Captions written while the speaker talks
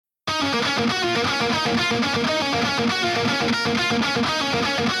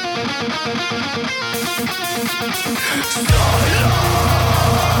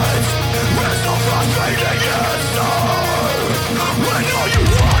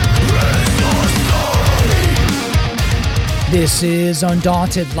This is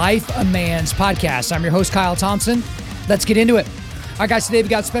Undaunted Life, a Man's Podcast. I'm your host, Kyle Thompson. Let's get into it. All right, guys, today we've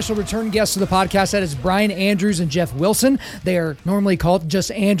got special return guests to the podcast. That is Brian Andrews and Jeff Wilson. They are normally called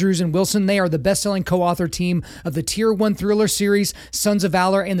just Andrews and Wilson. They are the best-selling co-author team of the Tier 1 thriller series, Sons of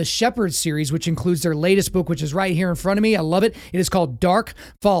Valor, and the Shepherd series, which includes their latest book, which is right here in front of me. I love it. It is called Dark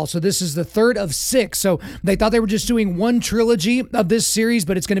Fall. So this is the third of 6. So they thought they were just doing one trilogy of this series,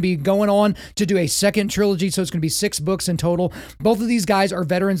 but it's going to be going on to do a second trilogy. So it's going to be 6 books in total. Both of these guys are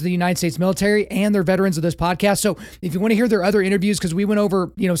veterans of the United States military, and they're veterans of this podcast. So if you want to hear their other interviews, because we went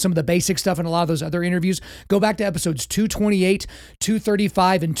over, some of the basic stuff in a lot of those other interviews, go back to episodes 228,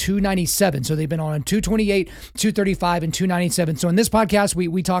 235, and 297. So they've been on 228, 235, and 297. So in this podcast,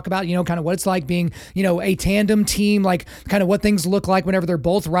 we talk about, kind of what it's like being, a tandem team, like kind of what things look like whenever they're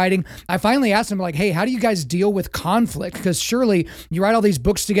both writing. I finally asked them, like, hey, how do you guys deal with conflict? Because surely you write all these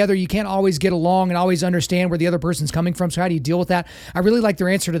books together, you can't always get along and always understand where the other person's coming from. So how do you deal with that? I really like their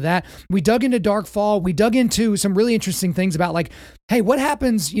answer to that. We dug into Dark Fall. We dug into some really interesting things about, like, hey, what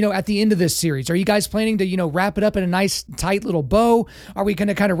happens, at the end of this series? Are you guys planning to, wrap it up in a nice, tight little bow? Are we going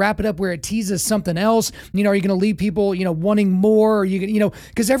to kind of wrap it up where it teases something else? Are you going to leave people, wanting more? Are you,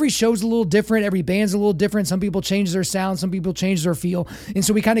 because every show's a little different. Every band's a little different. Some people change their sound. Some people change their feel. And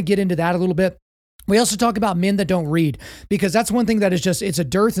so we kind of get into that a little bit. We also talk about men that don't read, because that's one thing that is just, it's a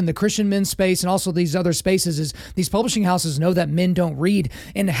dearth in the Christian men's space and also these other spaces, is these publishing houses know that men don't read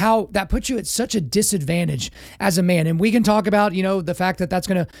and how that puts you at such a disadvantage as a man. And we can talk about, the fact that that's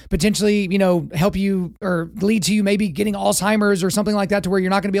going to potentially, help you or lead to you maybe getting Alzheimer's or something like that, to where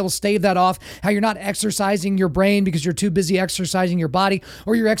you're not going to be able to stave that off, how you're not exercising your brain because you're too busy exercising your body,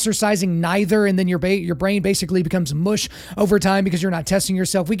 or you're exercising neither. And then your brain basically becomes mush over time because you're not testing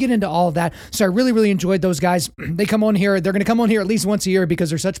yourself. We get into all of that. So I really enjoyed those guys. They come on here. They're going to come on here at least once a year because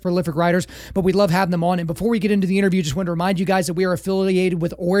they're such prolific writers, but we love having them on. And before we get into the interview, just want to remind you guys that we are affiliated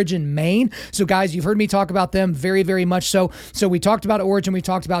with Origin Maine. So guys, you've heard me talk about them very, very much so. So we talked about Origin. We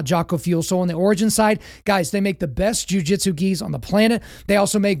talked about Jocko Fuel. So on the Origin side, guys, they make the best jiu-jitsu gis on the planet. They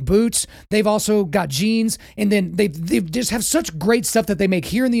also make boots. They've also got jeans. And then they just have such great stuff that they make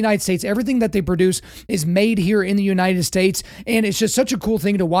here in the United States. Everything that they produce is made here in the United States. And it's just such a cool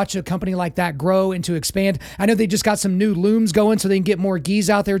thing to watch a company like that grow and to expand. I know they just got some new looms going so they can get more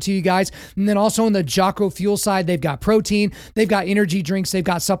gis out there to you guys. And then also on the Jocko Fuel side, they've got protein, they've got energy drinks, they've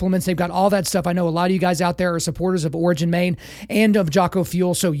got supplements, they've got all that stuff. I know a lot of you guys out there are supporters of Origin Maine and of Jocko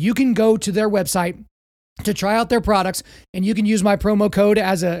Fuel. So you can go to their website to try out their products, and you can use my promo code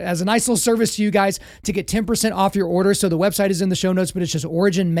as a nice little service to you guys to get 10% off your order. So the website is in the show notes, but it's just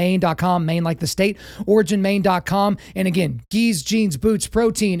originmaine.com, Maine like the state, originmaine.com. And again, gis, jeans, boots,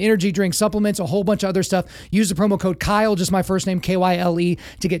 protein, energy drinks, supplements, a whole bunch of other stuff. Use the promo code Kyle, just my first name, Kyle,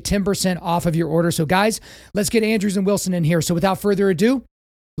 to get 10% off of your order. So guys, let's get Andrews and Wilson in here. So without further ado,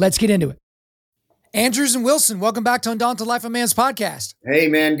 let's get into it. Andrews and Wilson, welcome back to Undaunted Life of Man's podcast. Hey,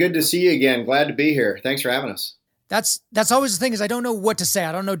 man, good to see you again. Glad to be here. Thanks for having us. That's always the thing, is I don't know what to say.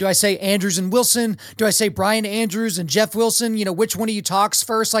 I don't know. Do I say Andrews and Wilson? Do I say Brian Andrews and Jeff Wilson? Which one of you talks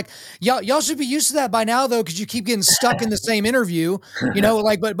first? Like y'all should be used to that by now, though, because you keep getting stuck in the same interview.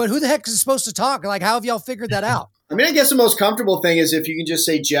 But who the heck is supposed to talk? Like, how have y'all figured that out? I mean, I guess the most comfortable thing is if you can just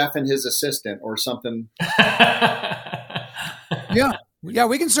say Jeff and his assistant or something. Yeah,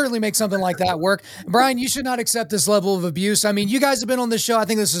 we can certainly make something like that work. Brian, you should not accept this level of abuse. I mean, you guys have been on this show. I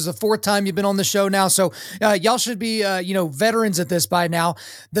think this is the 4th time you've been on the show now. So y'all should be, veterans at this by now.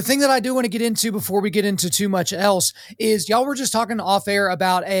 The thing that I do want to get into before we get into too much else is y'all were just talking off air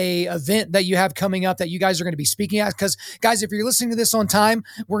about a event that you have coming up that you guys are going to be speaking at. Because guys, if you're listening to this on time,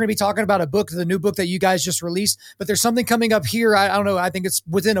 we're going to be talking about the new book that you guys just released. But there's something coming up here. I don't know. I think it's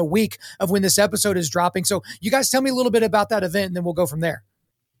within a week of when this episode is dropping. So you guys tell me a little bit about that event, and then we'll go from there.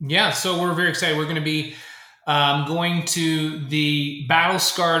 Yeah, so we're very excited. We're going to be going to the Battle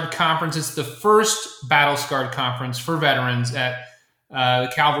Scarred Conference. It's the first Battle Scarred Conference for veterans at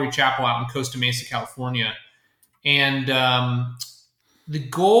the Calvary Chapel out in Costa Mesa, California. And the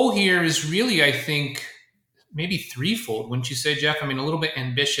goal here is really, I think, maybe threefold, wouldn't you say, Jeff? I mean, a little bit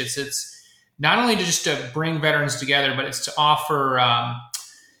ambitious. It's not only to bring veterans together, but it's to offer a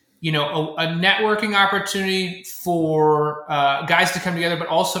networking opportunity for guys to come together, but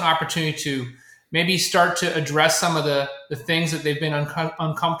also an opportunity to maybe start to address some of the things that they've been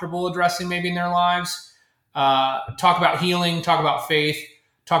uncomfortable addressing maybe in their lives. Talk about healing, talk about faith,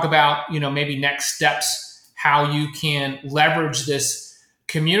 talk about, maybe next steps, how you can leverage this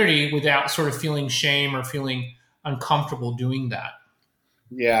community without sort of feeling shame or feeling uncomfortable doing that.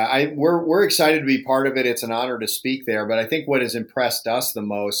 Yeah, we're excited to be part of it. It's an honor to speak there. But I think what has impressed us the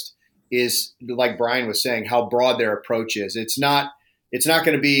most is, like Brian was saying, how broad their approach is. It's not going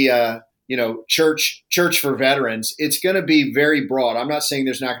to be church for veterans. It's going to be very broad. I'm not saying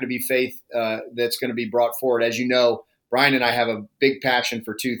there's not going to be faith that's going to be brought forward. As you know, Brian and I have a big passion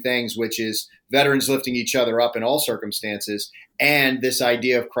for two things, which is veterans lifting each other up in all circumstances, and this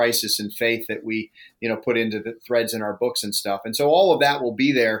idea of crisis and faith that we, put into the threads in our books and stuff. And so all of that will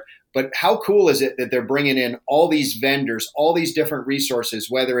be there. But how cool is it that they're bringing in all these vendors, all these different resources,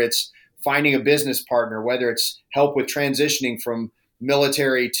 whether it's finding a business partner, whether it's help with transitioning from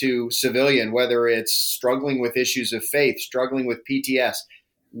military to civilian, whether it's struggling with issues of faith, struggling with PTS,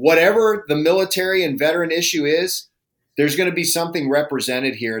 whatever the military and veteran issue is, there's going to be something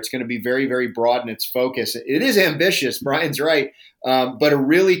represented here. It's going to be very, very broad in its focus. It is ambitious, Brian's right, but a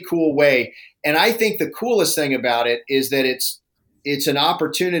really cool way. And I think the coolest thing about it is that it's an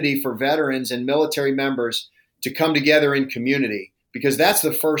opportunity for veterans and military members to come together in community, because that's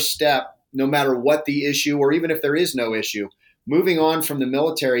the first step, no matter what the issue, or even if there is no issue. Moving on from the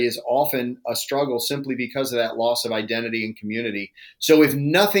military is often a struggle simply because of that loss of identity and community. So if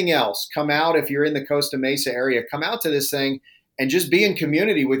nothing else, come out, if you're in the Costa Mesa area, come out to this thing and just be in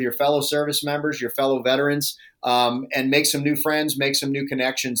community with your fellow service members, your fellow veterans, and make some new friends, make some new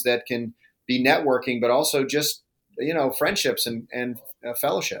connections that can be networking, but also just, friendships and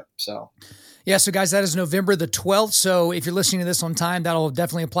fellowship. So. Yeah, so guys, that is November the 12th. So if you're listening to this on time, that'll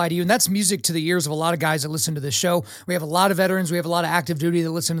definitely apply to you. And that's music to the ears of a lot of guys that listen to this show. We have a lot of veterans. We have a lot of active duty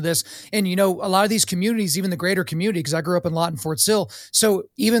that listen to this. And, a lot of these communities, even the greater community, because I grew up in Lawton, Fort Sill. So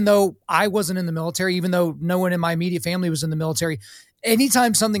even though I wasn't in the military, even though no one in my immediate family was in the military,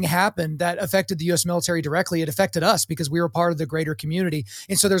 anytime something happened that affected the U.S. military directly, it affected us because we were part of the greater community.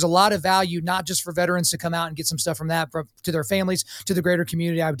 And so there's a lot of value, not just for veterans to come out and get some stuff from that, to their families, to the greater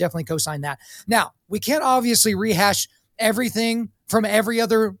community. I would definitely co-sign that. Now, we can't obviously rehash everything from every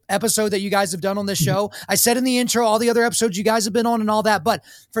other episode that you guys have done on this show. I said in the intro, all the other episodes you guys have been on and all that. But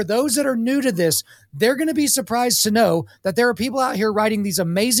for those that are new to this, they're going to be surprised to know that there are people out here writing these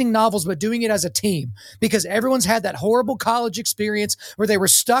amazing novels, but doing it as a team, because everyone's had that horrible college experience where they were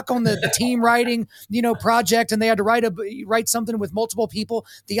stuck on the team writing, project, and they had to write something with multiple people.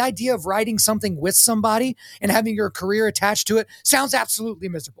 The idea of writing something with somebody and having your career attached to it sounds absolutely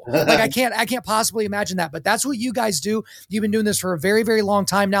miserable. Like I can't possibly imagine that, but that's what you guys do. You've been doing this for a very, very long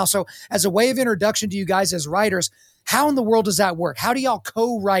time now. So as a way of introduction to you guys as writers, how in the world does that work? How do y'all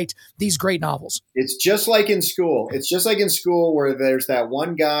co-write these great novels? It's just like in school. It's just like in school where there's that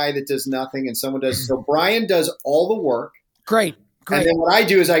one guy that does nothing and someone does. So Brian does all the work. Great. And then what I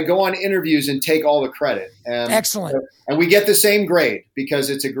do is I go on interviews and take all the credit. Excellent. And we get the same grade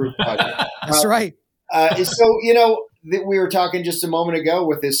because it's a group project. That's right. We were talking just a moment ago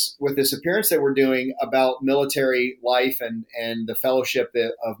with this appearance that we're doing about military life and the fellowship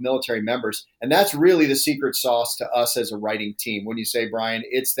of military members. And that's really the secret sauce to us as a writing team. When you say, Brian,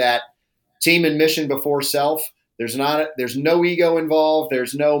 it's that team and mission before self. There's no ego involved.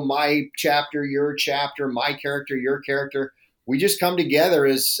 There's no my chapter, your chapter, my character, your character. We just come together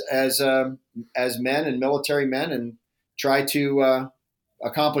as men and military men and try to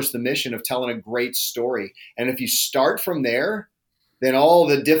accomplish the mission of telling a great story. And if you start from there, then all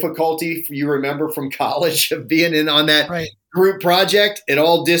the difficulty you remember from college of being in on that group project, it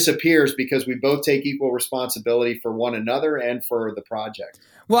all disappears because we both take equal responsibility for one another and for the project.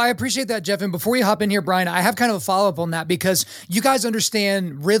 Well, I appreciate that, Jeff. And before you hop in here, Brian, I have kind of a follow-up on that because you guys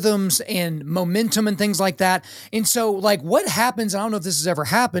understand rhythms and momentum and things like that. And so, what happens, I don't know if this has ever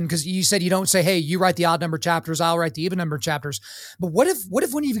happened, because you said you don't say, hey, you write the odd number chapters, I'll write the even number chapters. But what if one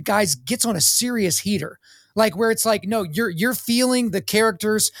of you guys gets on a serious heater? Where it's no, you're feeling the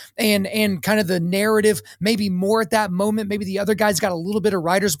characters and kind of the narrative, maybe more at that moment. Maybe the other guy's got a little bit of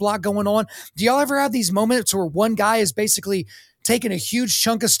writer's block going on. Do y'all ever have these moments where one guy is basically taking a huge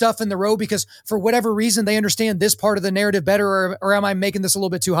chunk of stuff in the row because for whatever reason they understand this part of the narrative better, or am I making this a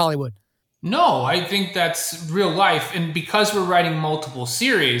little bit too Hollywood? No, I think that's real life. And because we're writing multiple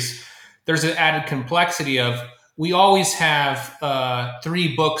series, there's an added complexity of we always have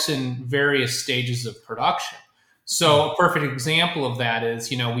 3 books in various stages of production. So a perfect example of that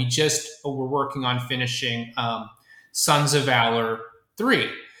is, we're working on finishing Sons of Valor 3.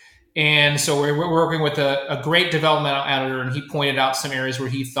 And so we're working with a great developmental editor, and he pointed out some areas where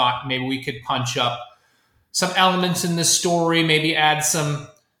he thought maybe we could punch up some elements in this story, maybe add some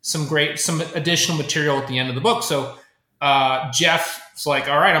additional material at the end of the book. So Jeff was like,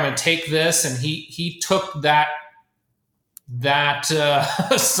 all right, I'm going to take this. And he took that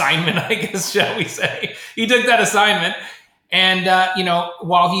assignment, I guess, shall we say. He took that assignment. And,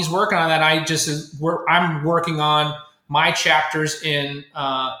 while he's working on that, I'm working on my chapters in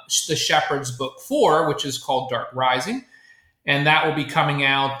the Shepherd's Book 4, which is called Dark Rising. And that will be coming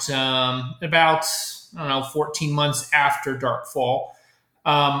out about, 14 months after Darkfall.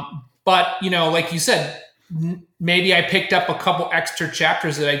 But, like you said, maybe I picked up a couple extra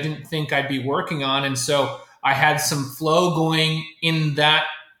chapters that I didn't think I'd be working on. And so I had some flow going in that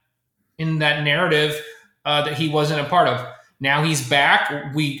narrative that he wasn't a part of. Now he's back.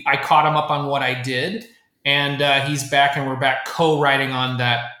 I caught him up on what I did, and he's back, and we're back co-writing on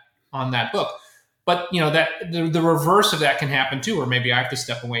that book. But that the reverse of that can happen too, or maybe I have to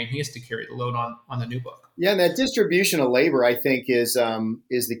step away and he has to carry the load on the new book. Yeah, and that distribution of labor, I think, is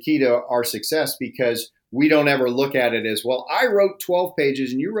the key to our success, because we don't ever look at it as, well, I wrote 12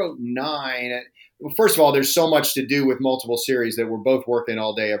 pages and you wrote 9. Well, first of all, there's so much to do with multiple series that we're both working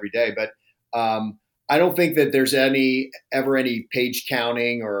all day, every day. But I don't think that there's ever any page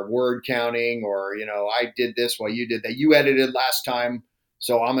counting or word counting or, I did this while you did that. You edited last time,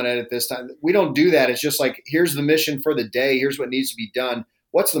 so I'm going to edit this time. We don't do that. It's just like, here's the mission for the day. Here's what needs to be done.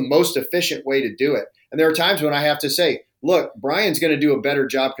 What's the most efficient way to do it? And there are times when I have to say, look, Brian's going to do a better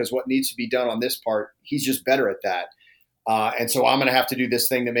job because what needs to be done on this part, he's just better at that. And so I'm going to have to do this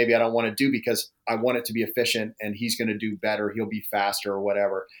thing that maybe I don't want to do because I want it to be efficient, and he's going to do better. He'll be faster or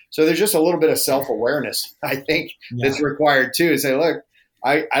whatever. So there's just a little bit of self-awareness, I think, that's required too, to say, look,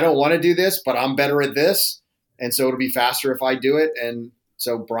 I don't want to do this, but I'm better at this. And so it'll be faster if I do it. And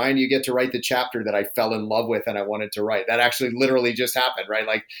so, Brian, you get to write the chapter that I fell in love with and I wanted to write. That actually literally just happened, right?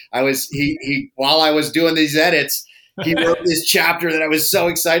 Like while I was doing these edits, he wrote this chapter that I was so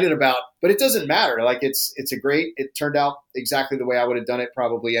excited about. But it doesn't matter. Like it turned out exactly the way I would have done it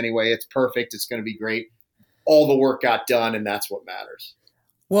probably anyway. It's perfect. It's going to be great. All the work got done, and that's what matters.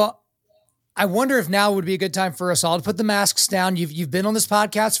 Well, I wonder if now would be a good time for us all to put the masks down. You've been on this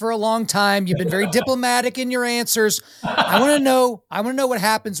podcast for a long time. You've been very diplomatic in your answers. I want to know what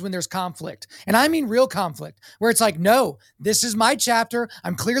happens when there's conflict. And I mean real conflict, where it's like, no, this is my chapter.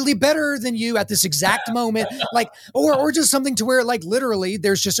 I'm clearly better than you at this exact moment. Like, or just something to where, like, literally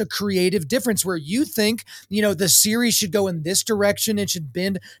there's just a creative difference where you think, the series should go in this direction and should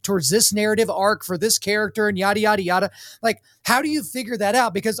bend towards this narrative arc for this character and yada, yada, yada. Like, how do you figure that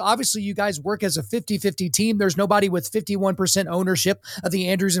out? Because obviously you guys work as a 50-50 team. There's nobody with 51% ownership of the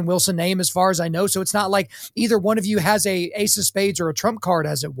Andrews and Wilson name, as far as I know. So it's not like either one of you has a ace of spades or a trump card,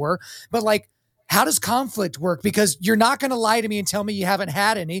 as it were. But like, how does conflict work? Because you're not going to lie to me and tell me you haven't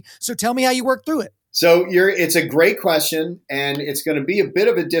had any. So tell me how you work through it. So it's a great question, and it's going to be a bit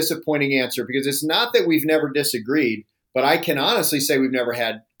of a disappointing answer, because it's not that we've never disagreed, but I can honestly say we've never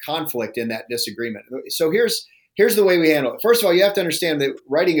had conflict in that disagreement. So here's the way we handle it. First of all, you have to understand that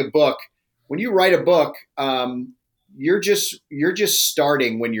writing a book, when you write a book, you're just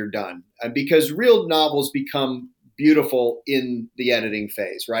starting when you're done, because real novels become beautiful in the editing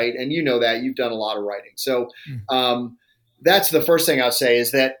phase, right? And you know that you've done a lot of writing. So that's the first thing I'll say,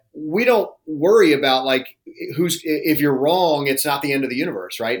 is that we don't worry about like if you're wrong, it's not the end of the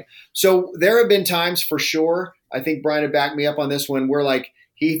universe, right? So there have been times for sure, I think Brian would back me up on this one, where like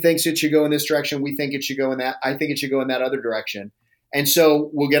he thinks it should go in this direction, we think it should go in that, I think it should go in that other direction. And so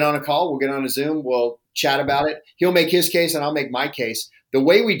we'll get on a call, we'll get on a Zoom, we'll chat about it. He'll make his case and I'll make my case. The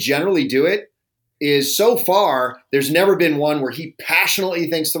way we generally do it is, so far, there's never been one where he passionately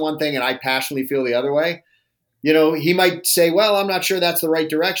thinks the one thing and I passionately feel the other way. He might say, well, I'm not sure that's the right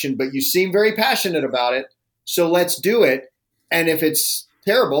direction, but you seem very passionate about it, so let's do it. And if it's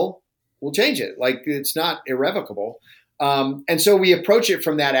terrible, we'll change it. Like, it's not irrevocable. And so we approach it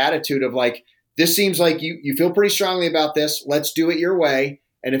from that attitude of like, this seems like you feel pretty strongly about this. Let's do it your way.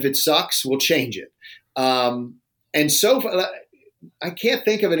 And if it sucks, we'll change it. And so I can't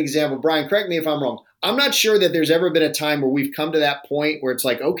think of an example. Brian, correct me if I'm wrong. I'm not sure that there's ever been a time where we've come to that point where it's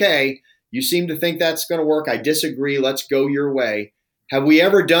like, okay, you seem to think that's going to work. I disagree. Let's go your way. Have we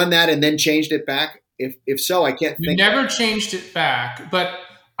ever done that and then changed it back? If so, I can't think. We never changed it back, but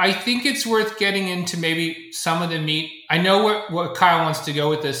I think it's worth getting into maybe some of the meat. I know what Kyle wants to go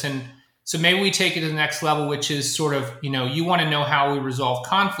with this, and so maybe we take it to the next level, which is sort of, you want to know how we resolve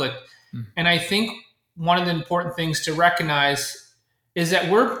conflict. And I think one of the important things to recognize is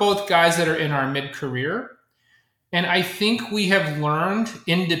that we're both guys that are in our mid-career. And I think we have learned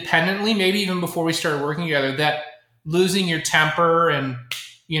independently, maybe even before we started working together, that losing your temper and,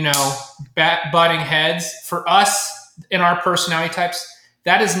 butting heads, for us in our personality types,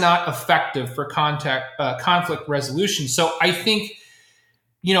 that is not effective for conflict resolution. So I think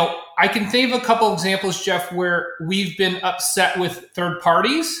I can think of a couple examples, Jeff, where we've been upset with third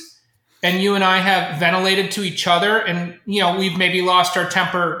parties and you and I have ventilated to each other and, we've maybe lost our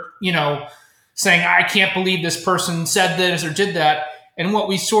temper, saying, I can't believe this person said this or did that. And what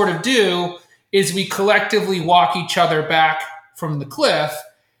we sort of do is we collectively walk each other back from the cliff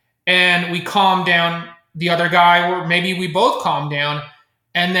and we calm down the other guy, or maybe we both calm down.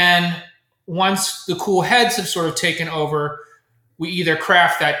 And then once the cool heads have sort of taken over, we either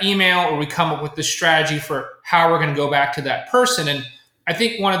craft that email or we come up with the strategy for how we're going to go back to that person. And I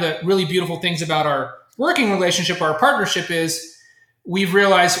think one of the really beautiful things about our working relationship, our partnership, is we've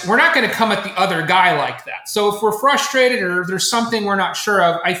realized we're not going to come at the other guy like that. So if we're frustrated or there's something we're not sure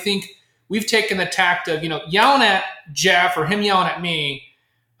of, I think we've taken the tact of, yelling at Jeff or him yelling at me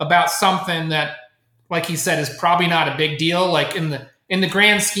about something that, like he said, is probably not a big deal. Like in the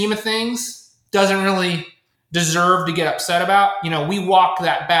grand scheme of things, doesn't really deserve to get upset about. We walk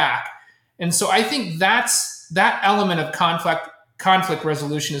that back. And so I think that element of conflict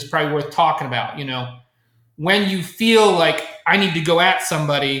resolution is probably worth talking about. When you feel like I need to go at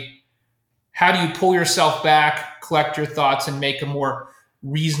somebody, how do you pull yourself back, collect your thoughts, and make a more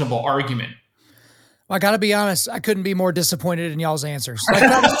reasonable argument? I got to be honest, I couldn't be more disappointed in y'all's answers. Like,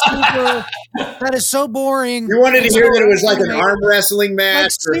 that is so boring. You wanted to hear that it was like an arm wrestling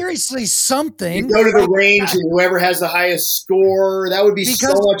match. Like, seriously, something. You go to the range and whoever has the highest score, that would be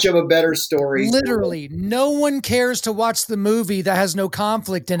so much of a better story. Literally, no one cares to watch the movie that has no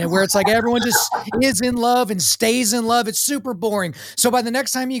conflict in it, where it's like everyone just is in love and stays in love. It's super boring. So by the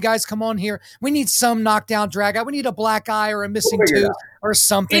next time you guys come on here, we need some knockdown, drag out. We need a black eye or a missing tooth or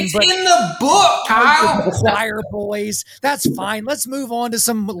something. It's in the book, Kyle. Choir boys. That's fine. Let's move on to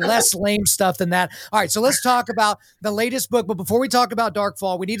some less lame stuff than that. All right, so let's talk about the latest book. But before we talk about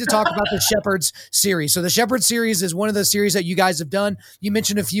Darkfall, we need to talk about the Shepherds series. So the Shepherds series is one of the series that you guys have done. You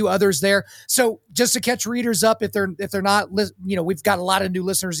mentioned a few others there. So just to catch readers up, if they're not, we've got a lot of new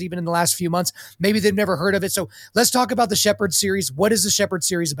listeners even in the last few months. Maybe they've never heard of it. So let's talk about the Shepherds series. What is the Shepherds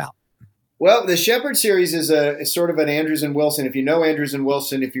series about? Well, the Shepherd series is sort of an Andrews and Wilson. If you know Andrews and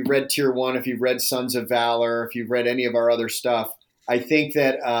Wilson, if you've read Tier 1, if you've read Sons of Valor, if you've read any of our other stuff, I think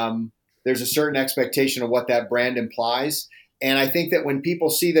that there's a certain expectation of what that brand implies. And I think that when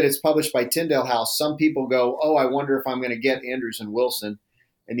people see that it's published by Tyndale House, some people go, oh, I wonder if I'm going to get Andrews and Wilson.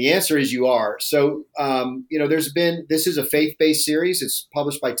 And the answer is you are. So, this is a faith-based series. It's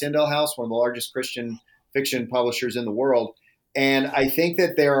published by Tyndale House, one of the largest Christian fiction publishers in the world. And I think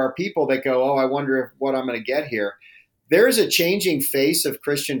that there are people that go, oh, I wonder what I'm going to get here. There is a changing face of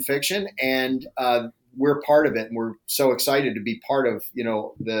Christian fiction, and we're part of it. And we're so excited to be part of,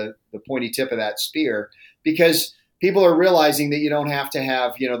 the pointy tip of that spear, because people are realizing that you don't have to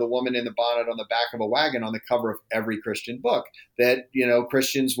have, the woman in the bonnet on the back of a wagon on the cover of every Christian book, that,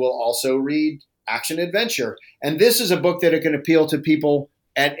 Christians will also read action adventure. And this is a book that it can appeal to people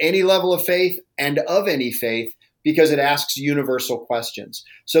at any level of faith and of any faith, because it asks universal questions.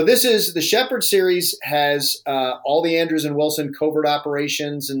 So the Shepherd series has all the Andrews and Wilson covert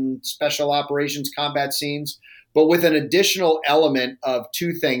operations and special operations combat scenes, but with an additional element of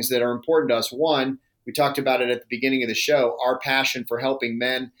two things that are important to us. One, we talked about it at the beginning of the show, our passion for helping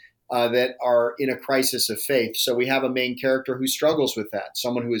men that are in a crisis of faith. So we have a main character who struggles with that,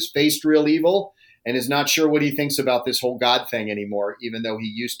 someone who has faced real evil and is not sure what he thinks about this whole God thing anymore, even though he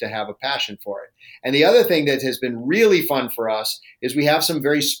used to have a passion for it. And the other thing that has been really fun for us is we have some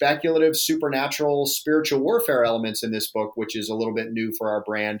very speculative, supernatural, spiritual warfare elements in this book, which is a little bit new for our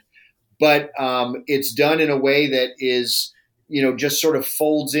brand. But it's done in a way that is, just sort of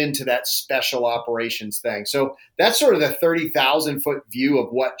folds into that special operations thing. So that's sort of the 30,000-foot view of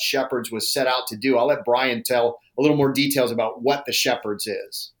what Shepherds was set out to do. I'll let Brian tell a little more details about what the Shepherds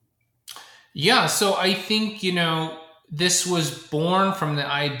is. Yeah, so I think, this was born from the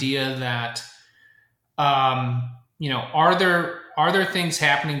idea that, are there things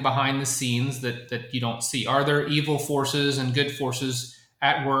happening behind the scenes that you don't see? Are there evil forces and good forces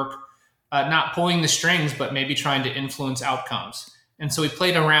at work, not pulling the strings, but maybe trying to influence outcomes? And so we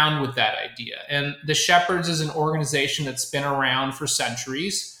played around with that idea. And the Shepherds is an organization that's been around for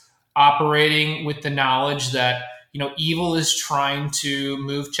centuries, operating with the knowledge that evil is trying to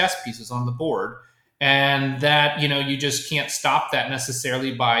move chess pieces on the board, and that, you just can't stop that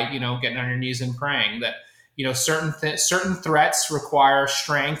necessarily by, getting on your knees and praying. That, certain threats require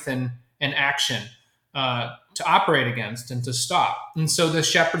strength and action to operate against and to stop. And so the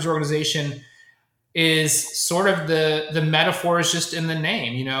Shepherds organization is sort of the metaphor is just in the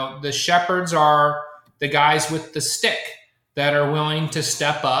name. The Shepherds are the guys with the stick that are willing to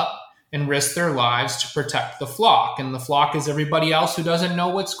step up and risk their lives to protect the flock. And the flock is everybody else who doesn't know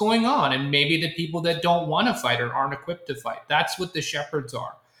what's going on, and maybe the people that don't want to fight or aren't equipped to fight. That's what the shepherds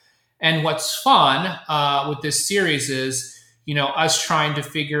are. And what's fun with this series is, us trying to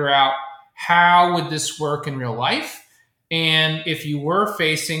figure out how would this work in real life? And if you were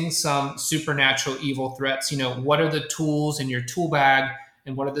facing some supernatural evil threats, what are the tools in your tool bag,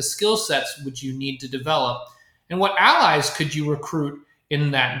 and what are the skill sets would you need to develop? And what allies could you recruit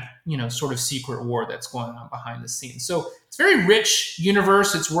in that, sort of secret war that's going on behind the scenes? So it's a very rich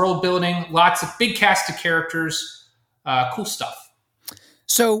universe. It's world building, lots of big cast of characters, cool stuff.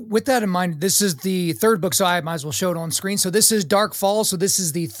 So with that in mind, this is the third book, so I might as well show it on screen. So this is Dark Fall. So this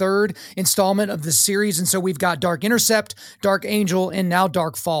is the third installment of the series. And so we've got Dark Intercept, Dark Angel, and now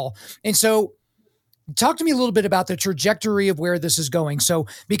Dark Fall. And so talk to me a little bit about the trajectory of where this is going. So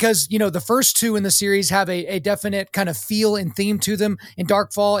because, the first two in the series have a definite kind of feel and theme to them. In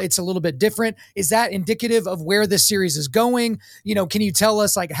Dark Fall, it's a little bit different. Is that indicative of where this series is going? Can you tell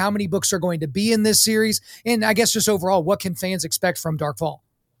us like how many books are going to be in this series? And I guess just overall, what can fans expect from Dark Fall?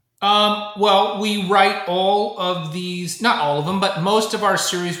 Well, we write all of these, not all of them, but most of our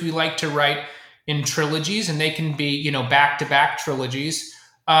series we like to write in trilogies, and they can be, back-to-back trilogies.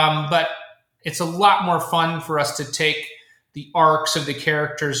 But it's a lot more fun for us to take the arcs of the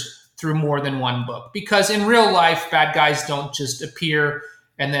characters through more than one book, because in real life, bad guys don't just appear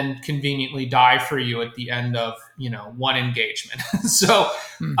and then conveniently die for you at the end of, one engagement. So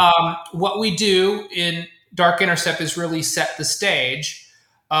what we do in Dark Intercept is really set the stage.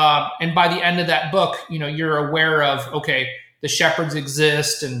 And by the end of that book, you're aware of, okay, the shepherds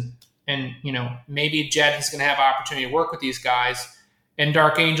exist, and maybe Jed is going to have opportunity to work with these guys. And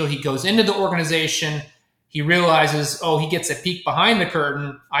Dark Angel, he goes into the organization. He realizes, he gets a peek behind the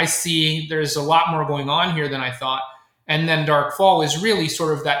curtain. I see there's a lot more going on here than I thought. And then Dark Fall is really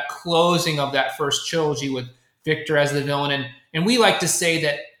sort of that closing of that first trilogy with Victor as the villain. And we like to say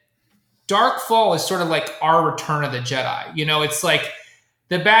that Dark Fall is sort of like our Return of the Jedi. It's like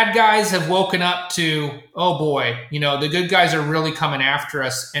the bad guys have woken up to, oh boy, the good guys are really coming after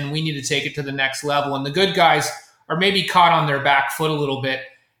us, and we need to take it to the next level. And the good guys are maybe caught on their back foot a little bit.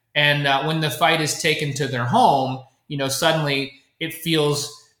 And when the fight is taken to their home, suddenly it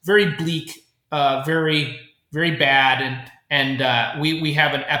feels very bleak, very, very bad. And we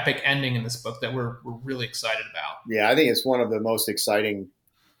have an epic ending in this book that we're really excited about. Yeah, I think it's one of the most exciting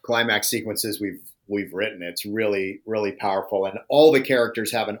climax sequences we've written. It's really, really powerful. And all the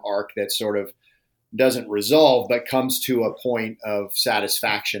characters have an arc that sort of doesn't resolve, but comes to a point of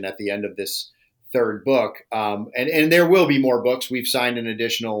satisfaction at the end of this third book. And there will be more books. We've signed an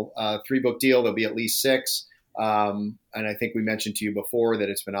additional 3-book deal. There'll be at least 6. And I think we mentioned to you before that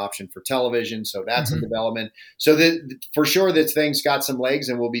it's been optioned for television. So that's in development. So for sure this thing's got some legs,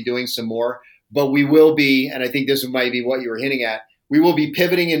 and we'll be doing some more. But we will be, and I think this might be what you were hinting at, we will be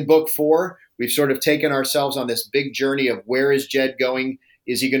pivoting in book 4. We've sort of taken ourselves on this big journey of where is Jed going?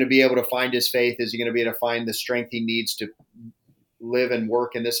 Is he going to be able to find his faith? Is he going to be able to find the strength he needs to live and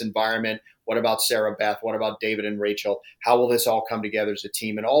work in this environment? What about Sarah Beth? What about David and Rachel? How will this all come together as a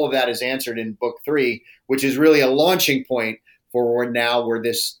team? And all of that is answered in book 3, which is really a launching point for where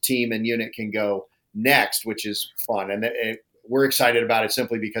this team and unit can go next, which is fun. And we're excited about it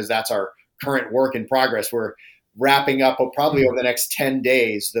simply because that's our current work in progress. We're wrapping up probably over the next 10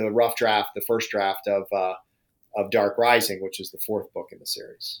 days, the rough draft, the first draft of Dark Rising, which is the 4th book in the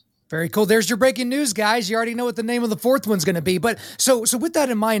series. Very cool. There's your breaking news, guys. You already know what the name of the 4th one's going to be. But so with that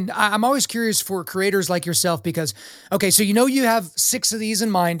in mind, I'm always curious for creators like yourself because, okay, so you have 6 of these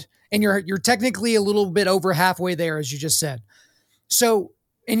in mind, and you're technically a little bit over halfway there, as you just said. So,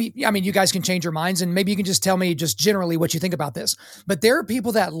 and I mean, you guys can change your minds, and maybe you can just tell me just generally what you think about this. But there are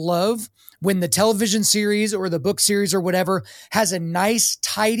people that love when the television series or the book series or whatever has a nice,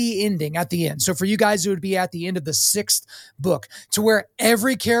 tidy ending at the end. So for you guys, it would be at the end of the 6th book, to where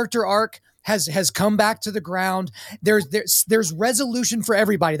every character arc has come back to the ground. There's resolution for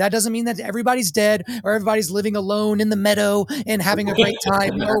everybody. That doesn't mean that everybody's dead or everybody's living alone in the meadow and having a great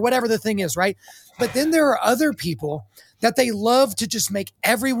time or whatever the thing is, right? But then there are other people that they love to just make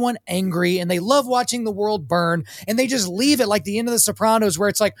everyone angry, and they love watching the world burn, and they just leave it like the end of The Sopranos, where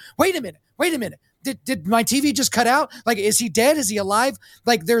it's like, wait a minute. Did my TV just cut out? Like, is he dead? Is he alive?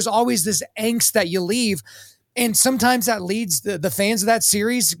 Like, there's always this angst that you leave. And sometimes that leads the fans of that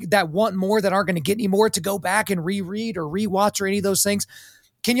series that want more, that aren't going to get any more, to go back and reread or rewatch or any of those things.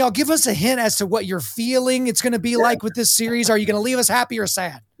 Can y'all give us a hint as to what you're feeling it's going to be like with this series? Are you going to leave us happy or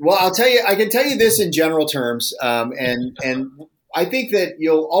sad? Well, I can tell you this in general terms. And I think that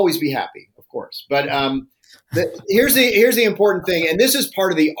you'll always be happy, of course. But Here's the important thing, and this is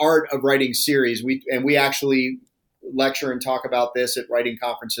part of the art of writing series. We actually lecture and talk about this at writing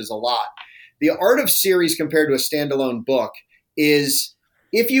conferences a lot. The art of series compared to a standalone book is,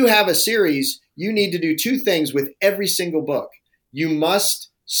 if you have a series, you need to do two things with every single book. You must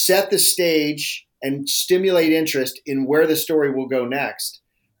set the stage and stimulate interest in where the story will go next.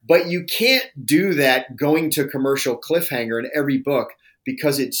 But you can't do that going to commercial cliffhanger in every book,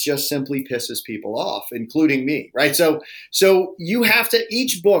 because it just simply pisses people off, including me, right? So you have to,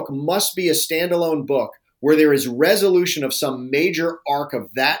 each book must be a standalone book where there is resolution of some major arc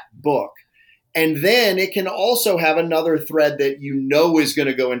of that book. And then it can also have another thread that you know is going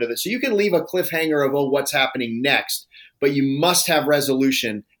to go into this. So you can leave a cliffhanger of, what's happening next, but you must have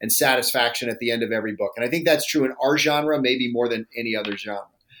resolution and satisfaction at the end of every book. And I think that's true in our genre, maybe more than any other genre.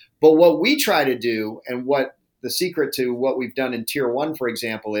 But what we try to do, and what the secret to what we've done in Tier 1, for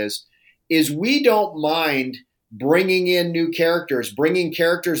example, is we don't mind bringing in new characters, bringing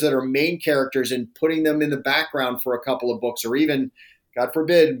characters that are main characters and putting them in the background for a couple of books, or even, God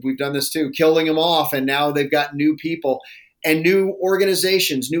forbid, we've done this too, killing them off, and now they've got new people and new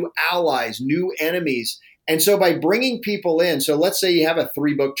organizations, new allies, new enemies. And so by bringing people in, so let's say you have a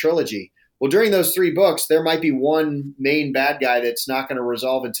 3-book trilogy. Well, during those 3 books, there might be one main bad guy that's not going to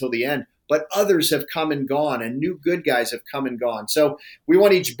resolve until the end, but others have come and gone, and new good guys have come and gone. So we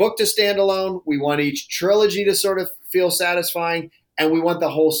want each book to stand alone. We want each trilogy to sort of feel satisfying, and we want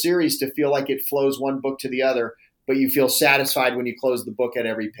the whole series to feel like it flows one book to the other, but you feel satisfied when you close the book at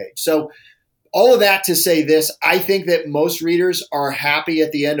every page. So all of that to say this, I think that most readers are happy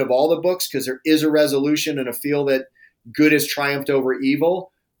at the end of all the books because there is a resolution and a feel that good has triumphed over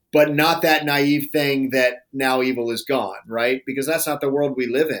evil, but not that naive thing that now evil is gone, right? Because that's not the world we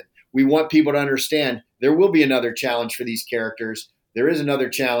live in. We want people to understand there will be another challenge for these characters. There is another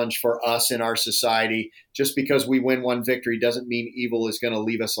challenge for us in our society. Just because we win one victory doesn't mean evil is going to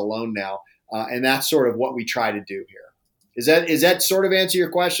leave us alone now. And that's sort of what we try to do here. Is that sort of answer your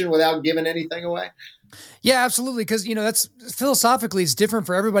question without giving anything away? Yeah, absolutely. Because, that's philosophically, it's different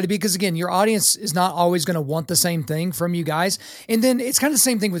for everybody because, again, your audience is not always going to want the same thing from you guys. And then it's kind of the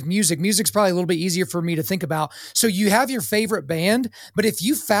same thing with music. Music's probably a little bit easier for me to think about. So you have your favorite band, but if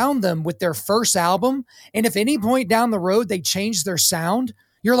you found them with their first album, and if any point down the road they change their sound,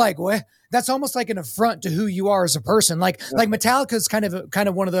 you're like, what? That's almost like an affront to who you are as a person. Like Metallica is kind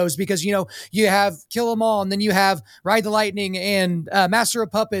of one of those because, you have Kill 'Em All, and then you have Ride the Lightning and Master of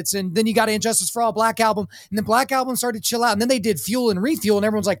Puppets, and then you got Injustice for All, Black Album, and then Black Album started to chill out, and then they did Fuel and Refuel, and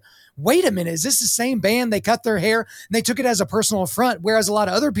everyone's like, wait a minute, is this the same band? They cut their hair, and they took it as a personal affront, whereas a lot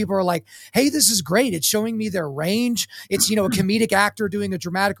of other people are like, hey, this is great. It's showing me their range. It's, a comedic actor doing a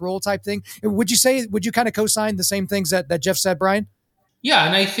dramatic role type thing. Would you kind of co-sign the same things that Jeff said, Brian? Yeah,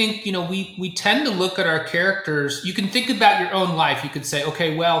 and I think, we tend to look at our characters. You can think about your own life. You could say,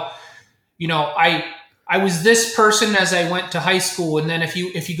 okay, well, I was this person as I went to high school, and then if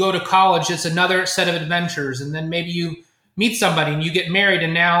you go to college, it's another set of adventures, and then maybe you meet somebody and you get married,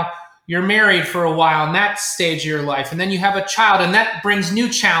 and now you're married for a while in that stage of your life, and then you have a child, and that brings new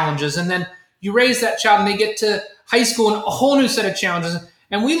challenges, and then you raise that child, and they get to high school and a whole new set of challenges.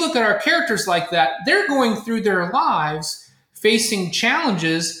 And we look at our characters like that. They're going through their lives facing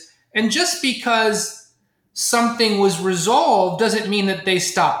challenges, and just because something was resolved doesn't mean that they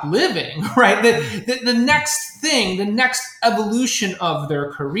stop living, right? The next thing, the next evolution of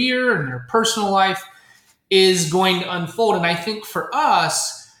their career and their personal life is going to unfold. And I think for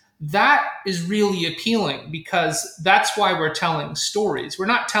us, that is really appealing because that's why we're telling stories. We're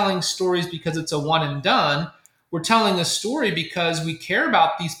not telling stories because it's a one and done. We're telling a story because we care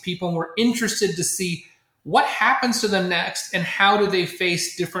about these people and we're interested to see what happens to them next and how do they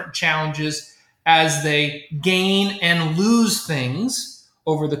face different challenges as they gain and lose things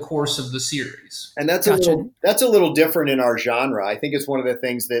over the course of the series. And that's a little different in our genre. I think it's one of the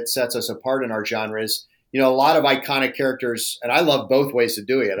things that sets us apart in our genre is, a lot of iconic characters, and I love both ways of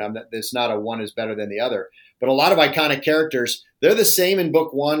doing it. It's not a one is better than the other, but a lot of iconic characters, they're the same in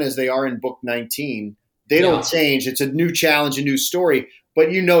book 1 as they are in book 19. They don't change. It's a new challenge, a new story,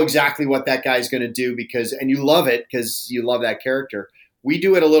 but you know exactly what that guy's going to do and you love it because you love that character. We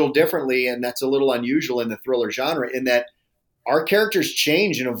do it a little differently, and that's a little unusual in the thriller genre in that our characters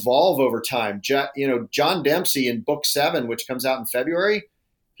change and evolve over time. John Dempsey in book 7, which comes out in February,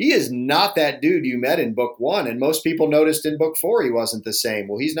 he is not that dude you met in book 1. And most people noticed in book 4 he wasn't the same.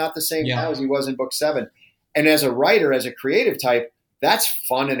 Well, he's not the same now as he was in book 7. And as a writer, as a creative type, that's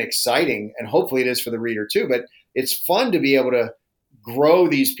fun and exciting. And hopefully it is for the reader too. But it's fun to be able to grow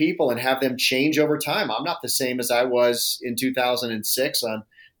these people and have them change over time. I'm not the same as I was in 2006 on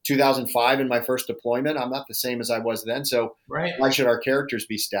 2005 in my first deployment. I'm not the same as I was then. So Right. why should our characters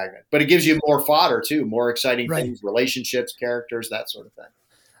be stagnant? But it gives you more fodder too, more exciting Right. things, relationships, characters, that sort of thing.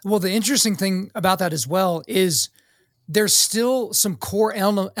 Well, the interesting thing about that as well is there's still some core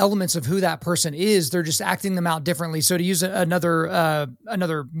elements of who that person is. They're just acting them out differently. So to use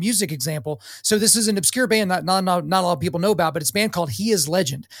another music example, so this is an obscure band that not a lot of people know about, but it's a band called He Is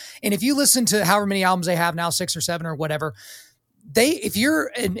Legend. And if you listen to however many albums they have now, 6 or 7 or whatever, if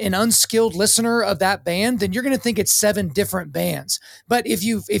you're an unskilled listener of that band, then you're going to think it's 7 different bands. But if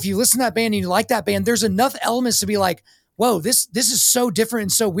you listen to that band and you like that band, there's enough elements to be like, whoa, this is so different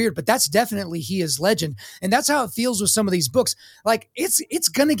and so weird, but that's definitely He Is Legend. And that's how it feels with some of these books. Like it's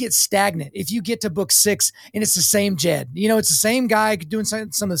going to get stagnant if you get to book 6 and it's the same Jed, it's the same guy doing some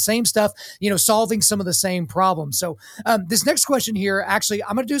of the same stuff, solving some of the same problems. So this next question here, actually,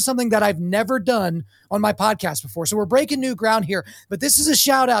 I'm going to do something that I've never done on my podcast before. So we're breaking new ground here, but this is a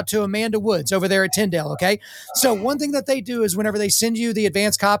shout out to Amanda Woods over there at Tyndale. Okay. So one thing that they do is whenever they send you the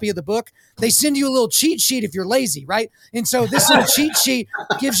advanced copy of the book, they send you a little cheat sheet if you're lazy, right? And so this little cheat sheet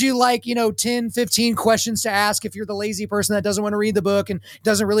gives you 10, 15 questions to ask if you're the lazy person that doesn't want to read the book and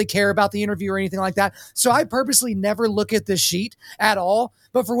doesn't really care about the interview or anything like that. So I purposely never look at this sheet at all.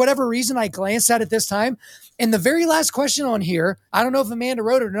 But for whatever reason, I glanced at it this time. And the very last question on here, I don't know if Amanda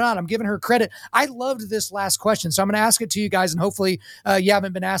wrote it or not. I'm giving her credit. I loved this last question. So I'm going to ask it to you guys, and hopefully you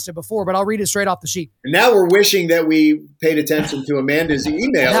haven't been asked it before, but I'll read it straight off the sheet. And now we're wishing that we paid attention to Amanda's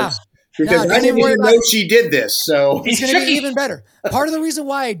emails. Because No, I didn't even know she did this. So it's going to be even better. Part of the reason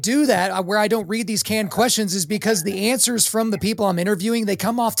why I do that, where I don't read these canned questions, is because the answers from the people I'm interviewing, they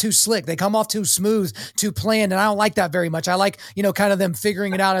come off too slick. They come off too smooth, too planned. And I don't like that very much. I like, kind of them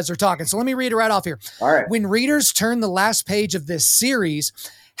figuring it out as they're talking. So let me read it right off here. All right. When readers turn the last page of this series,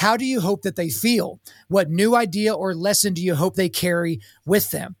 how do you hope that they feel? What new idea or lesson do you hope they carry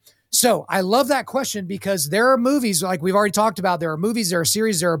with them? So I love that question because there are movies, like we've already talked about, there are movies, there are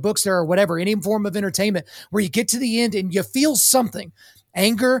series, there are books, there are whatever, any form of entertainment where you get to the end and you feel something,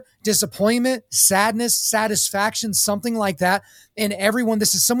 anger, disappointment, sadness, satisfaction, something like that. And everyone,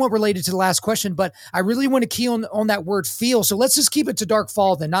 this is somewhat related to the last question, but I really want to key on that word feel. So let's just keep it to Dark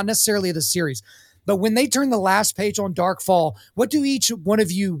Fall then, not necessarily the series. But when they turn the last page on Dark Fall, what do each one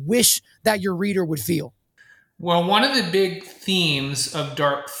of you wish that your reader would feel? Well, one of the big themes of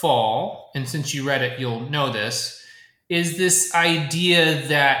Dark Fall, and since you read it, you'll know this, is this idea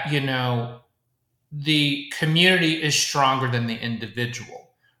that, the community is stronger than the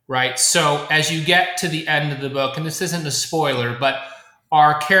individual, right? So as you get to the end of the book, and this isn't a spoiler, but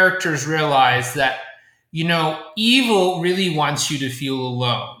our characters realize that, evil really wants you to feel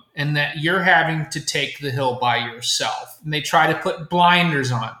alone and that you're having to take the hill by yourself. And they try to put blinders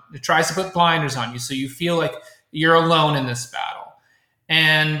on. It tries to put blinders on you so you feel like you're alone in this battle.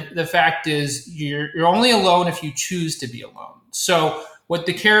 And the fact is you're only alone if you choose to be alone. So what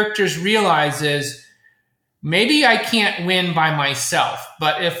the characters realize is maybe I can't win by myself,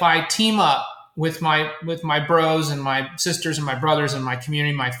 but if I team up with my bros and my sisters and my brothers and my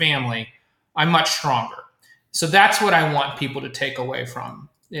community, my family, I'm much stronger. So that's what I want people to take away from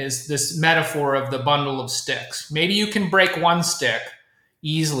is this metaphor of the bundle of sticks. Maybe you can break one stick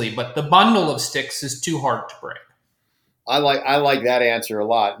easily, but the bundle of sticks is too hard to break. I like that answer a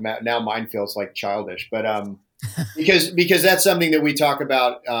lot. Now mine feels like childish, but because that's something that we talk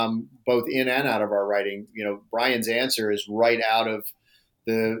about both in and out of our writing. Brian's answer is right out of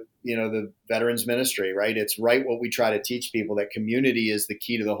the veterans ministry, right? It's right what we try to teach people, that community is the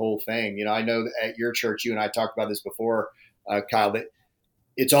key to the whole thing. I know that at your church, you and I talked about this before, Kyle, that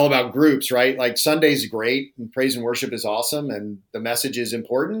it's all about groups, right? Like Sunday's great and praise and worship is awesome and the message is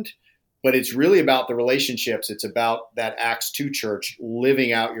important, but it's really about the relationships. It's about that Acts 2 church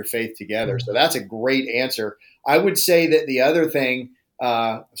living out your faith together. So that's a great answer. I would say that the other thing,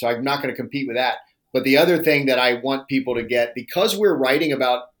 so I'm not going to compete with that, but the other thing that I want people to get, because we're writing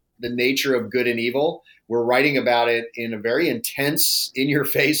about the nature of good and evil, we're writing about it in a very intense,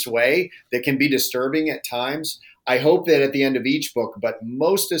 in-your-face way that can be disturbing at times. I hope that at the end of each book, but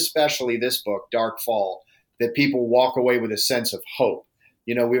most especially this book, Dark Fall, that people walk away with a sense of hope.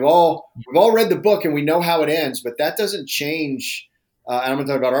 We've all read the book and we know how it ends, but that doesn't change. I'm going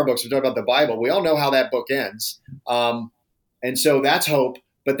to talk about our books. We're talking about the Bible. We all know how that book ends. And so that's hope,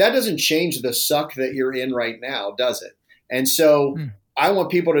 but that doesn't change the suck that you're in right now, does it? And so I want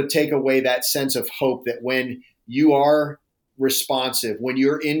people to take away that sense of hope that when you are responsive, when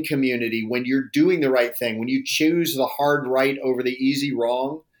you're in community, when you're doing the right thing, when you choose the hard right over the easy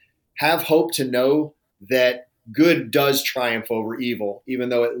wrong, have hope to know that good does triumph over evil, even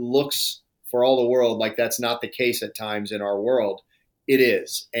though it looks for all the world like that's not the case at times in our world. it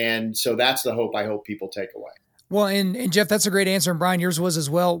is. And so that's the hope I hope people take away. Well, and Jeff, that's a great answer. And Brian, yours was as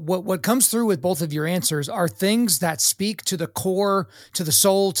well. What comes through with both of your answers are things that speak to the core, to the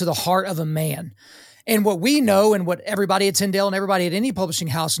soul, to the heart of a man. And what we know and what everybody at Tyndale and everybody at any publishing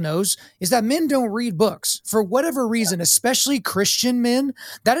house knows is that men don't read books for whatever reason, especially Christian men.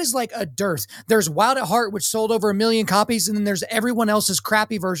 That is like a dearth. There's Wild at Heart, which sold over 1 million copies. And then there's everyone else's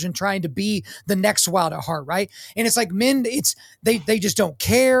crappy version trying to be the next Wild at Heart, right? And it's like men, they just don't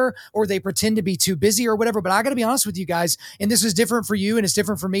care, or they pretend to be too busy or whatever. But I got to be honest with you guys, and this is different for you and it's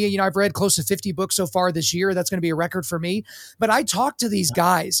different for me. You know, I've read close to 50 books so far this year. That's going to be a record for me. But I talk to these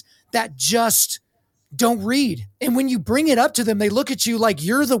guys that just don't read. And when you bring it up to them, they look at you like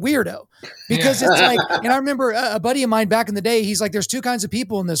you're the weirdo, because it's like, and I remember a buddy of mine back in the day, he's like, there's two kinds of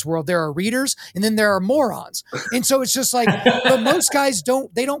people in this world. There are readers and then there are morons. And so it's just like, but most guys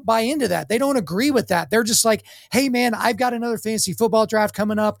don't buy into that. They don't agree with that. They're just like, hey man, I've got another fantasy football draft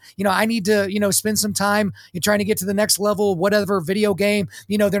coming up. You know, I need to, spend some time trying to get to the next level, whatever video game,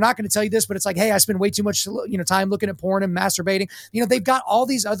 they're not going to tell you this, but it's like, hey, I spend way too much, time looking at porn and masturbating. They've got all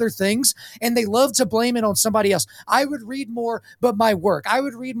these other things and they love to blame it on somebody else. I would read more, but my work. I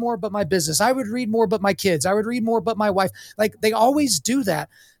would read more, but my business. I would read more, but my kids. I would read more, but my wife. Like, they always do that.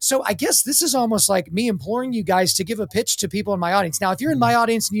 So I guess this is almost like me imploring you guys to give a pitch to people in my audience. Now, if you're in my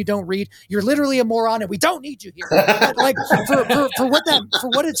audience and you don't read, you're literally a moron and we don't need you here. But like for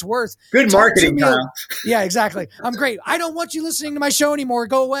what it's worth. Good marketing, Kyle. Yeah, exactly. I'm great. I don't want you listening to my show anymore.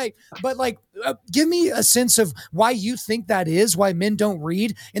 Go away. But like, give me a sense of why you think that is, why men don't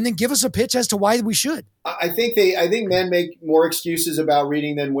read, and then give us a pitch as to why we should. I think men make more excuses about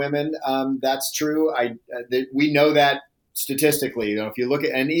reading than women. That's true. We know that statistically. If you look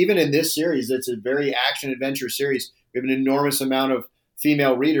at, and even in this series, it's a very action adventure series. We have an enormous amount of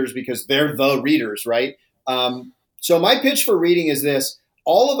female readers because they're the readers, right? So my pitch for reading is this: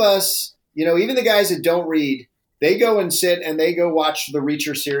 all of us, even the guys that don't read, they go and sit and they go watch the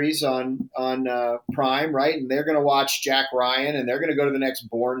Reacher series on Prime, right? And they're going to watch Jack Ryan and they're going to go to the next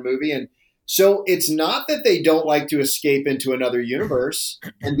Bourne movie. And so it's not that they don't like to escape into another universe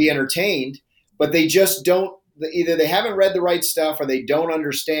and be entertained, but they just don't, either they haven't read the right stuff or they don't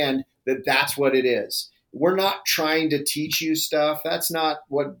understand that that's what it is. We're not trying to teach you stuff. That's not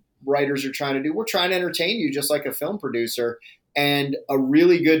what writers are trying to do. We're trying to entertain you just like a film producer. And a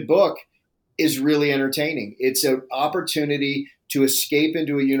really good book is really entertaining. It's an opportunity to escape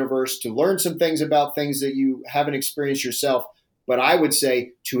into a universe, to learn some things about things that you haven't experienced yourself. But I would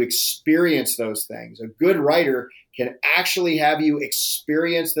say to experience those things. A good writer can actually have you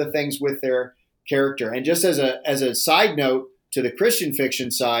experience the things with their character. And just as a side note to the Christian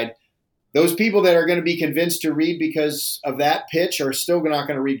fiction side, those people that are going to be convinced to read because of that pitch are still not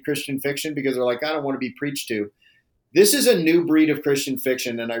going to read Christian fiction because they're like, I don't want to be preached to. This is a new breed of Christian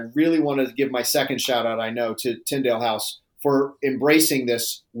fiction, and I really want to give my second shout out, I know, to Tyndale House for embracing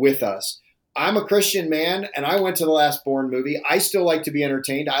this with us. I'm a Christian man, and I went to the last Bourne movie. I still like to be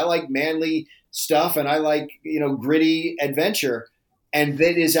entertained. I like manly stuff, and I like, gritty adventure. And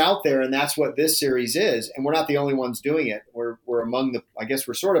that is out there, and that's what this series is. And we're not the only ones doing it. We're among I guess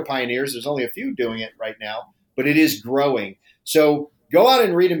we're sort of pioneers. There's only a few doing it right now, but it is growing. So go out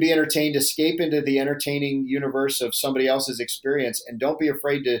and read and be entertained. Escape into the entertaining universe of somebody else's experience, and don't be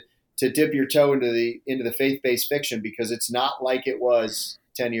afraid to dip your toe into the faith-based fiction, because it's not like it was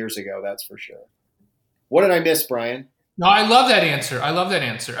 10 years ago. That's for sure. What did I miss, Brian? No, I love that answer.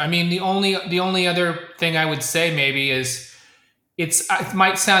 I mean, the only other thing I would say maybe is it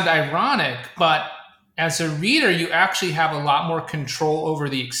might sound ironic, but as a reader, you actually have a lot more control over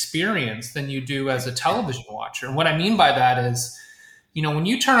the experience than you do as a television watcher. And what I mean by that is, when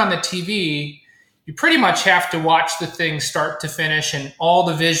you turn on the TV, you pretty much have to watch the thing start to finish, and all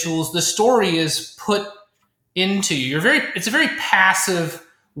the visuals, the story is put into you. It's a very passive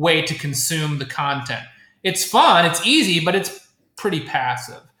way to consume the content. It's fun, it's easy, but it's pretty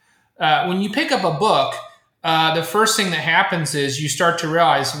passive. When you pick up a book, the first thing that happens is you start to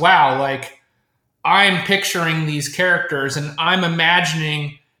realize, wow, like I'm picturing these characters and I'm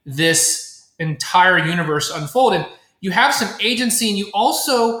imagining this entire universe unfold. And you have some agency, and you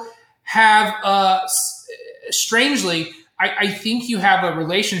also have, strangely, I think you have a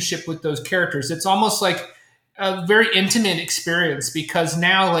relationship with those characters. It's almost like a very intimate experience, because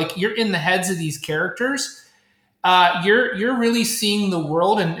now, like, you're in the heads of these characters. You're really seeing the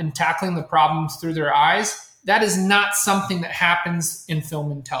world and tackling the problems through their eyes. That is not something that happens in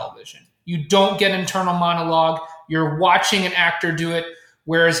film and television. You don't get internal monologue. You're watching an actor do it.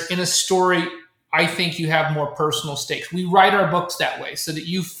 Whereas in a story, I think you have more personal stakes. We write our books that way so that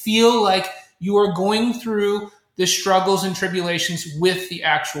you feel like you are going through the struggles and tribulations with the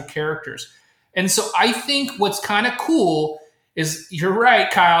actual characters. And so I think what's kind of cool is, you're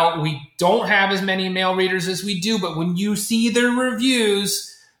right, Kyle, we don't have as many male readers as we do, but when you see their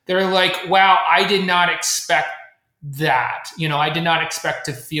reviews, they're like, wow, I did not expect that. I did not expect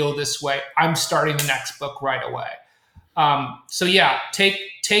to feel this way. I'm starting the next book right away. So yeah, take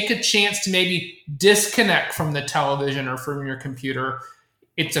a chance to maybe disconnect from the television or from your computer.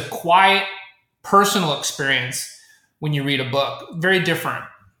 It's a quiet, personal experience when you read a book. Very different.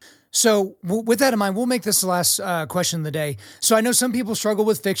 So with that in mind, we'll make this the last question of the day. So I know some people struggle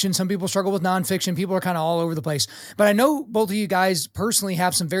with fiction, some people struggle with nonfiction. People are kind of all over the place. But I know both of you guys personally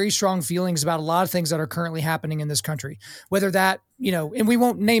have some very strong feelings about a lot of things that are currently happening in this country, whether that, and we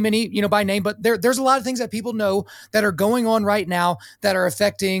won't name any, by name, but there's a lot of things that people know that are going on right now that are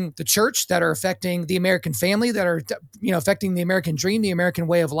affecting the church, that are affecting the American family, that are, affecting the American dream, the American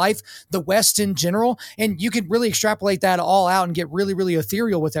way of life, the West in general. And you can really extrapolate that all out and get really, really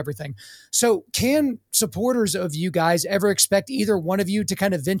ethereal with everything. So can supporters of you guys ever expect either one of you to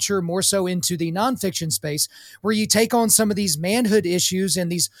kind of venture more so into the nonfiction space, where you take on some of these manhood issues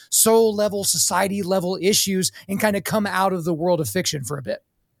and these soul level, society level issues and kind of come out of the world of fiction for a bit?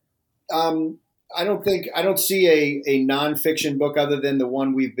 I don't see a nonfiction book other than the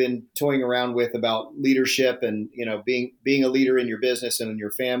one we've been toying around with about leadership and, being a leader in your business and in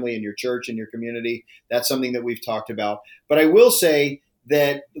your family and your church and your community. That's something that we've talked about. But I will say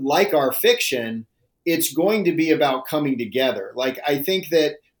that, like our fiction, it's going to be about coming together. Like, I think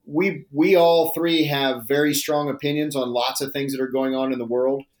that we all three have very strong opinions on lots of things that are going on in the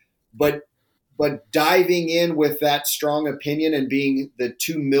world, but diving in with that strong opinion and being the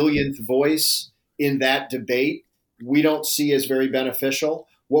 2 millionth voice in that debate, we don't see as very beneficial.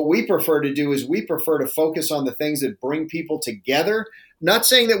 What we prefer to do is we prefer to focus on the things that bring people together. Not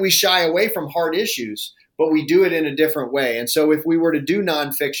saying that we shy away from hard issues, but we do it in a different way. And so if we were to do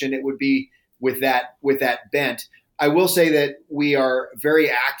nonfiction, it would be with that bent. I will say that we are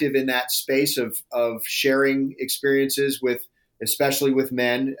very active in that space of sharing experiences with, especially with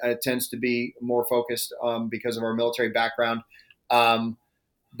men. It tends to be more focused because of our military background.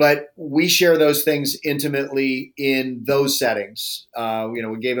 But we share those things intimately in those settings.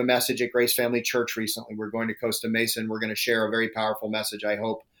 We gave a message at Grace Family Church recently. We're going to Costa Mesa, and we're going to share a very powerful message, I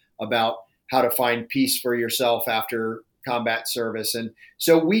hope, about how to find peace for yourself after combat service. And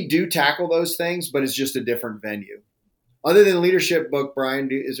so we do tackle those things, but it's just a different venue. Other than the leadership book, Brian,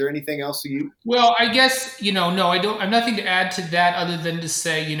 is there anything else you? Well, I guess, no, I have nothing to add to that other than to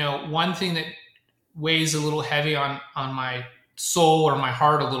say, one thing that weighs a little heavy on my soul or my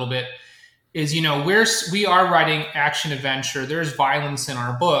heart a little bit is, we are writing action adventure. There's violence in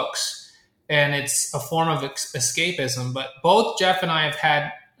our books, and it's a form of escapism. But both Jeff and I have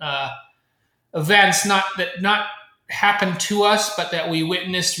had events not happened to us, but that we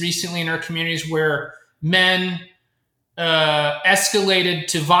witnessed recently in our communities, where men escalated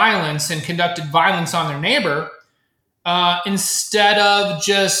to violence and conducted violence on their neighbor instead of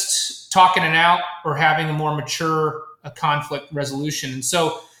just talking it out or having a more mature conflict resolution. And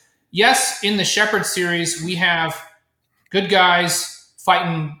so, yes, in the Shepherd series, we have good guys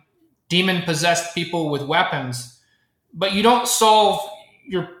fighting demon-possessed people with weapons, but you don't solve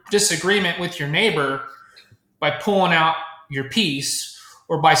your disagreement with your neighbor by pulling out your piece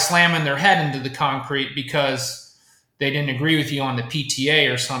or by slamming their head into the concrete because they didn't agree with you on the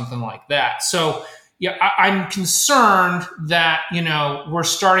PTA or something like that. So, yeah, I'm concerned that, we're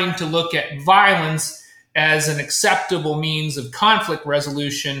starting to look at violence as an acceptable means of conflict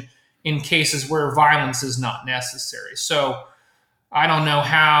resolution in cases where violence is not necessary. So I don't know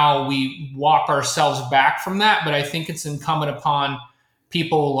how we walk ourselves back from that, but I think it's incumbent upon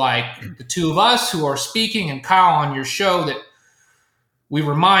people like the two of us who are speaking, and Kyle on your show, that we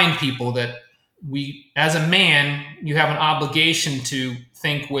remind people that we, as a man, you have an obligation to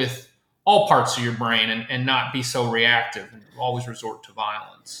think with all parts of your brain and not be so reactive and always resort to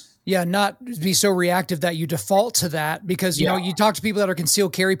violence. Yeah, not be so reactive that you default to that, because, you talk to people that are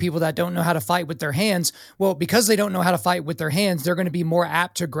concealed carry people that don't know how to fight with their hands. Well, because they don't know how to fight with their hands, they're going to be more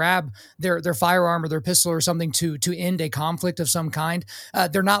apt to grab their firearm or their pistol or something to end a conflict of some kind.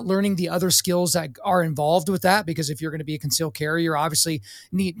 They're not learning the other skills that are involved with that, because if you're going to be a concealed carrier, you obviously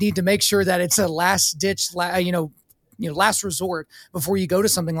need to make sure that it's a last ditch, last resort before you go to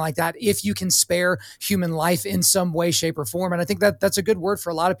something like that, if you can spare human life in some way, shape, or form. And I think that that's a good word for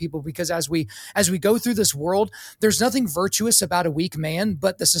a lot of people, because as we go through this world, there's nothing virtuous about a weak man,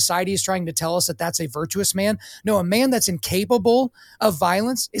 but the society is trying to tell us that that's a virtuous man. No, a man that's incapable of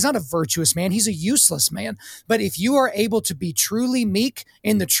violence is not a virtuous man. He's a useless man. But if you are able to be truly meek,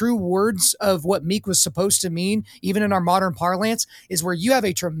 in the true words of what meek was supposed to mean, even in our modern parlance, is where you have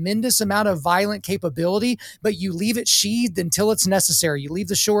a tremendous amount of violent capability, but you leave it sheathed until it's necessary. You leave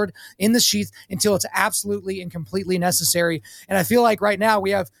the sword in the sheath until it's absolutely and completely necessary. And I feel like right now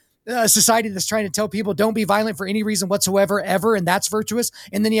we have a society that's trying to tell people don't be violent for any reason whatsoever, ever, and that's virtuous.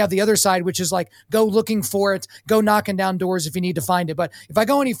 And then you have the other side, which is like, go looking for it, go knocking down doors if you need to find it. But if I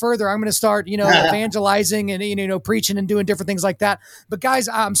go any further, I'm going to start, evangelizing and, preaching and doing different things like that. But guys,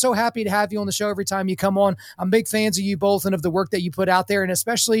 I'm so happy to have you on the show every time you come on. I'm big fans of you both and of the work that you put out there, and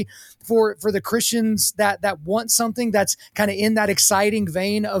especially for the Christians that want something that's kind of in that exciting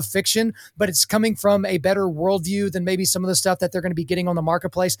vein of fiction, but it's coming from a better worldview than maybe some of the stuff that they're going to be getting on the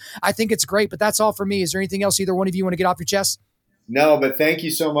marketplace. I think it's great, but that's all for me. Is there anything else either one of you want to get off your chest? No, but thank you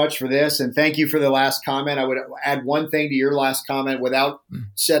so much for this. And thank you for the last comment. I would add one thing to your last comment without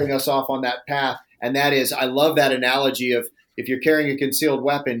setting us off on that path. And that is, I love that analogy of if you're carrying a concealed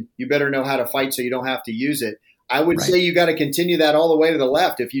weapon, you better know how to fight so you don't have to use it. I would say you got to continue that all the way to the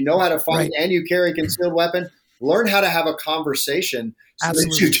left. If you know how to fight and you carry a concealed weapon, learn how to have a conversation so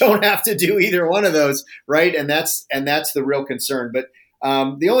that you don't have to do either one of those. Right. And that's the real concern. But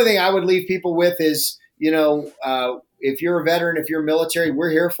the only thing I would leave people with is, if you're a veteran, if you're military, we're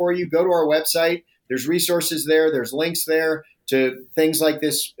here for you. Go to our website. There's resources there. There's links there to things like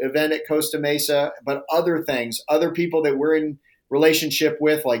this event at Costa Mesa, but other things, other people that we're in relationship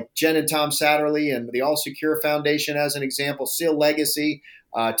with, like Jen and Tom Satterley and the All Secure Foundation, as an example, SEAL Legacy,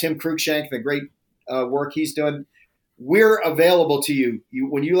 Tim Cruikshank, the great work he's doing. We're available to you.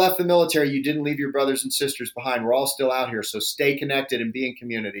 When you left the military, you didn't leave your brothers and sisters behind. We're all still out here. So stay connected and be in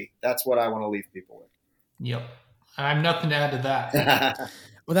community. That's what I want to leave people with. Yep. I have nothing to add to that.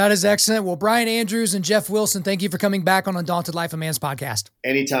 Well, that is excellent. Well, Brian Andrews and Jeff Wilson, thank you for coming back on Undaunted Life of Man's podcast.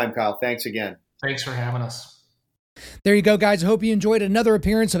 Anytime, Kyle. Thanks again. Thanks for having us. There you go, guys. I hope you enjoyed another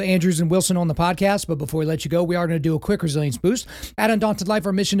appearance of Andrews and Wilson on the podcast. But before we let you go, we are going to do a quick resilience boost. At Undaunted Life,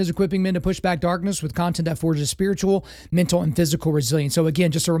 our mission is equipping men to push back darkness with content that forges spiritual, mental, and physical resilience. So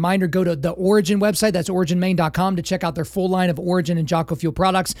again, just a reminder, go to the Origin website. That's originmain.com to check out their full line of Origin and Jocko Fuel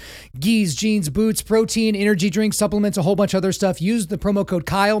products. Gis, jeans, boots, protein, energy drinks, supplements, a whole bunch of other stuff. Use the promo code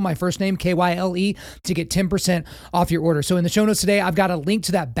Kyle, my first name, Kyle, to get 10% off your order. So in the show notes today, I've got a link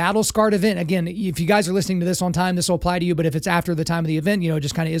to that Battle Scarred event. Again, if you guys are listening to this on time, this will apply to you. But if it's after the time of the event, it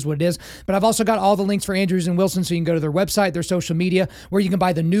just kind of is what it is. But I've also got all the links for Andrews and Wilson, so you can go to their website, their social media, where you can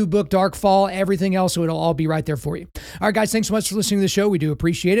buy the new book, Dark Fall, everything else. So it'll all be right there for you. All right, guys, thanks so much for listening to the show. We do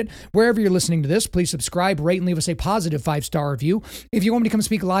appreciate it. Wherever you're listening to this, please subscribe, rate, and leave us a positive 5-star review. If you want me to come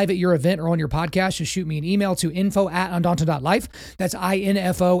speak live at your event or on your podcast, just shoot me an email to info@undaunted.life. That's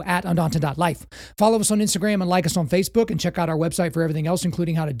info@undaunted.life. Follow us on Instagram and like us on Facebook, and check out our website for everything else,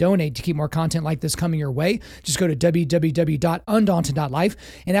 including how to donate to keep more content like this coming your way. Just go to www.undaunted.life.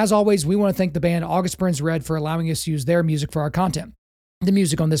 And as always, we want to thank the band August Burns Red for allowing us to use their music for our content. The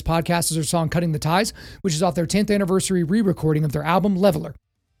music on this podcast is their song Cutting the Ties, which is off their 10th anniversary re-recording of their album Leveler.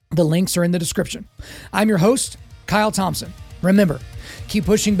 The links are in the description. I'm your host, Kyle Thompson. Remember, keep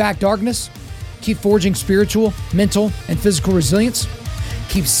pushing back darkness, keep forging spiritual, mental, and physical resilience,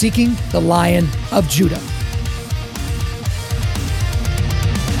 keep seeking the Lion of Judah.